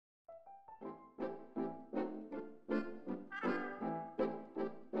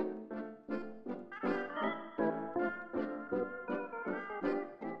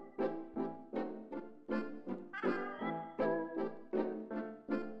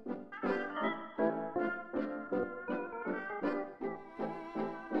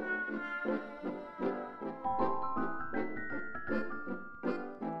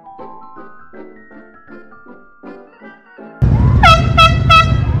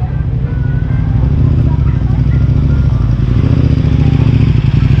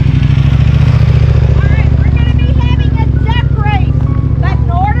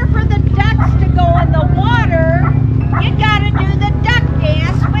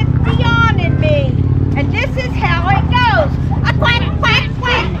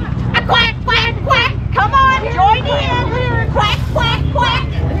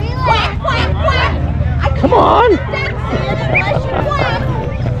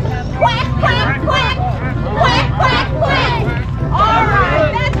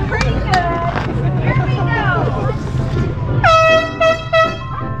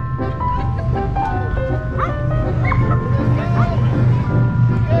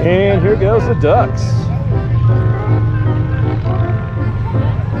here goes the ducks.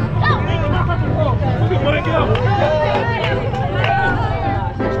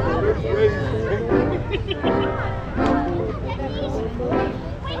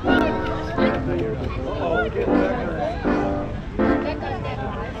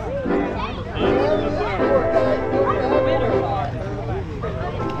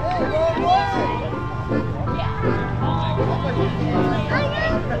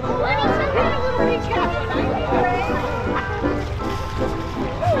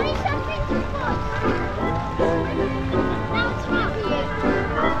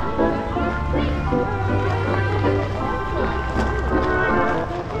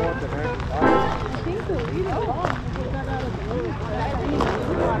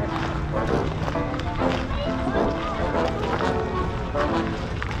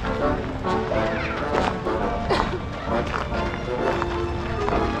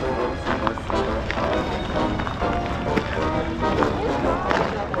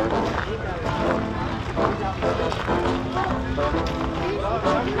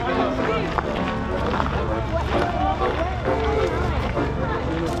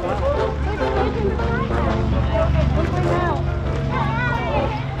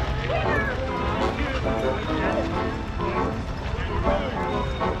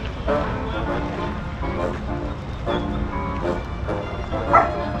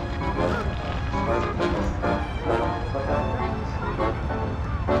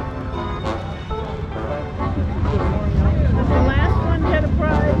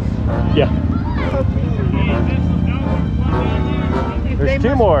 Yeah. There's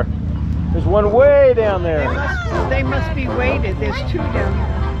two more. There's one way down there. They must be weighted. There's two down there.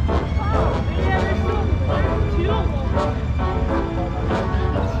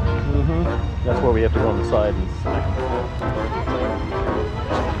 That's where we have to go on the side and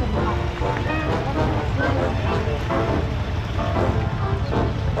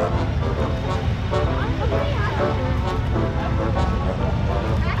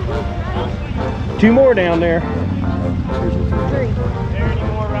two more down there. Three. Is there any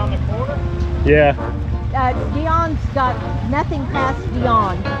more around the corner? Yeah. Dion's got nothing past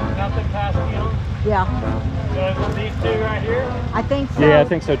Dion. Nothing past Dion? Yeah. So these two right here? I think so. Yeah, I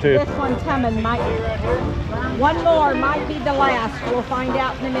think so too. This one coming might. One more might be the last. We'll find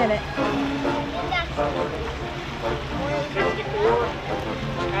out in a minute. 64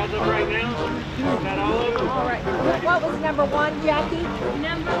 as of right now? Is that all of them? All right. What was number one, Jackie?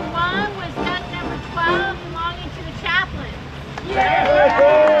 Number one was duck number 12 belonging to the chaplain. Yay!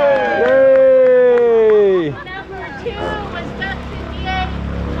 Number two was duck 58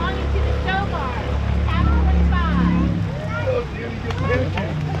 belonging to the show bar. Cabin 25.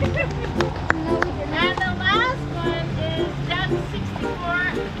 And the last one is duck 64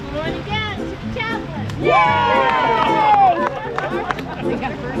 belonging again to the chaplain. Yay!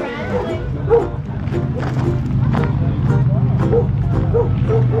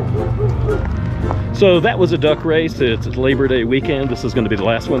 So that was a duck race. It's Labor Day weekend. This is going to be the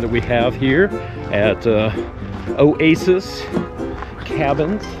last one that we have here at Oasis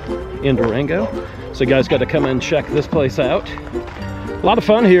Cabins in Durango. So you guys got to come and check this place out. A lot of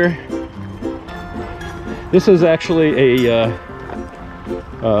fun here. This is actually a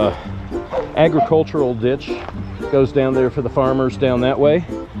agricultural ditch. Goes down there for the farmers down that way,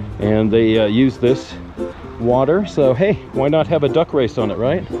 and they use this water. So hey, why not have a duck race on it,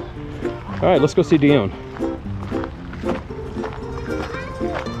 right? All right, let's go see Dion.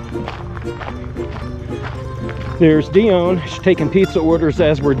 There's Dion. She's taking pizza orders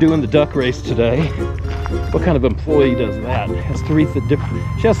as we're doing the duck race today. What kind of employee does that?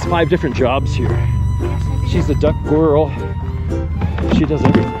 She has 5 different jobs here. She's a duck girl. She does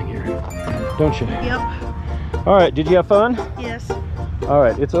everything here, don't you? Yep. All right, did you have fun? Yes. All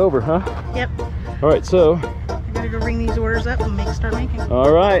right, it's over, huh? Yep. All right, so. I gotta go ring these orders up and start making.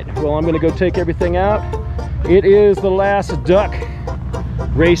 All right, well, I'm gonna go take everything out. It is the last duck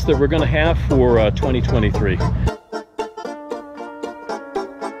race that we're gonna have for 2023.